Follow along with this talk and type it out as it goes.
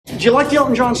Did you like the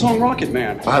Elton John song Rocket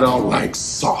Man? I don't like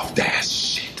soft ass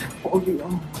shit. Oh, you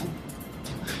know.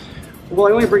 Well,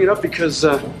 I only bring it up because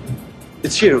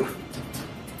it's you.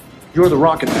 You're the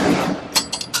Rocket Man.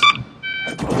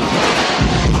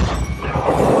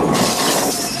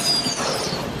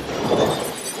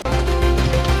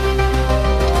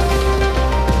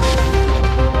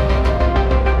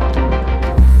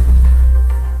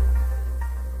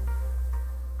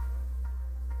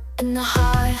 In the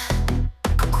heart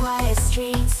of quiet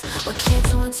streets where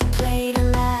kids want to play to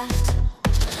laugh,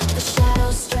 the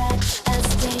shadows stretch as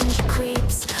danger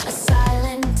creeps, a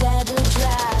silent deadly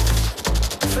draft.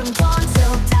 From dawn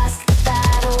till dusk the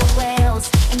battle wails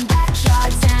in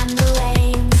backyards and the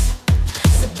lanes.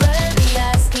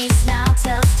 Suburbia speaks now,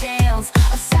 tells tales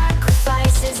of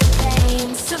sacrifices and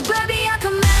pain. Suburbia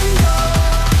Commando,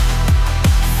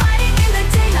 fighting in the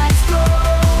daylight's glow,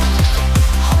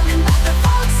 holding back the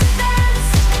folks events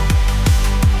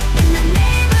in the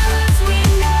neighborhoods we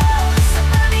know.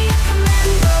 Suburbia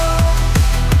Commando,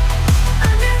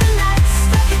 under the lights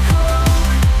stuck at home,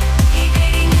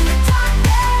 evading in the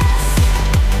darkness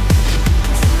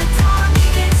till the dawn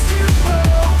begins to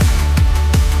grow.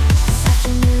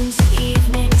 Afternoon to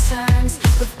evening turns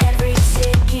with every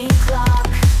ticking clock.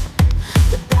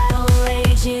 The battle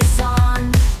rages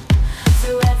on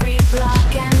through every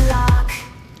block and lock.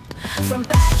 From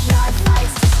backyard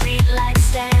fights to streetlight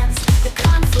stands, the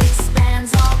conflict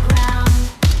spans all ground.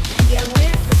 Yet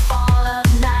with the fall of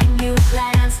 9 new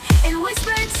plans, in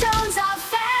whispered tones are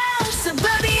found.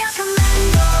 Suburbia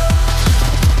Commando,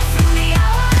 from the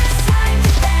hour it's time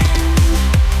to bend,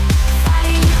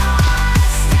 fighting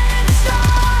hard, standing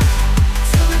strong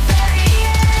till the very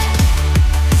end.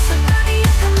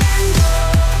 Suburbia Commando,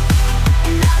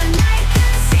 another night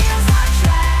conceals our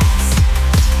tracks,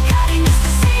 guiding us to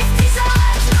safety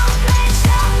zones. No place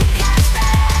shall we cast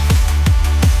back.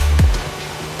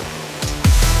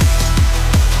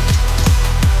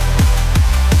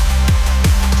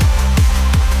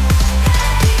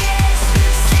 Guiding us to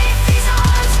safety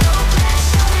zones. No place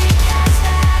shall we cast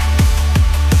back.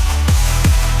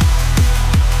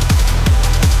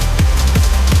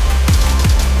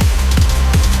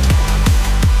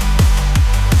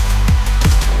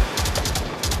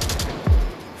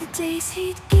 The day's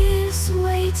heat gives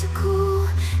way to cool,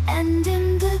 and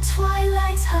in the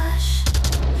twilight's hush,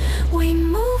 we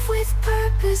move with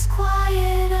purpose,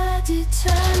 quiet, a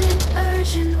determined,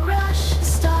 urgent rush. The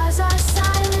stars are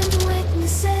silent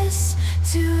witnesses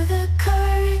to the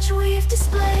courage we've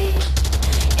displayed.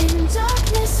 In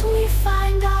darkness we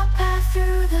find our path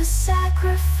through the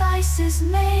sacrifices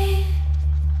made.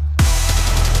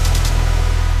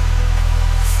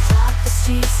 Stop, the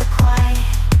streets are quiet,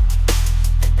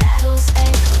 the battle's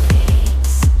echo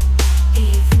fades.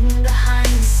 Even behind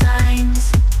the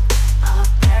signs, our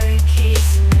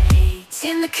barricades are made.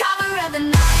 In the cover of the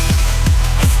night,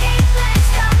 escape plans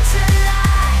come to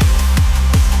life.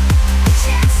 A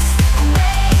chance to slip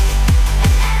away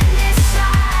and end this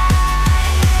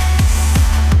silence.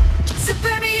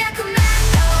 Suburbia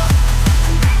Commando,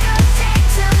 break of day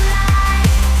to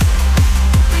light.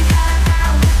 We've got a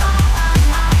battle with all our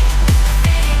might,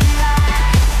 fading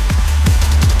light.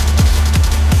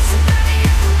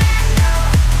 Suburbia Commando,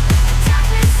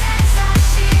 darkness as our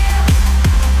shield.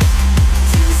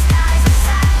 To the skies we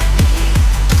silently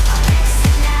are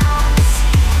exit now on the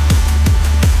scene.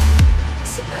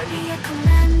 Suburbia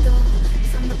Commando,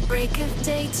 from the break of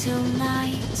day till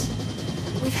night,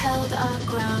 we've held our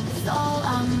ground with all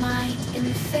our might in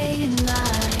the fading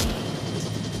light.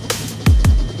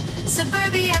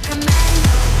 Suburbia Commando.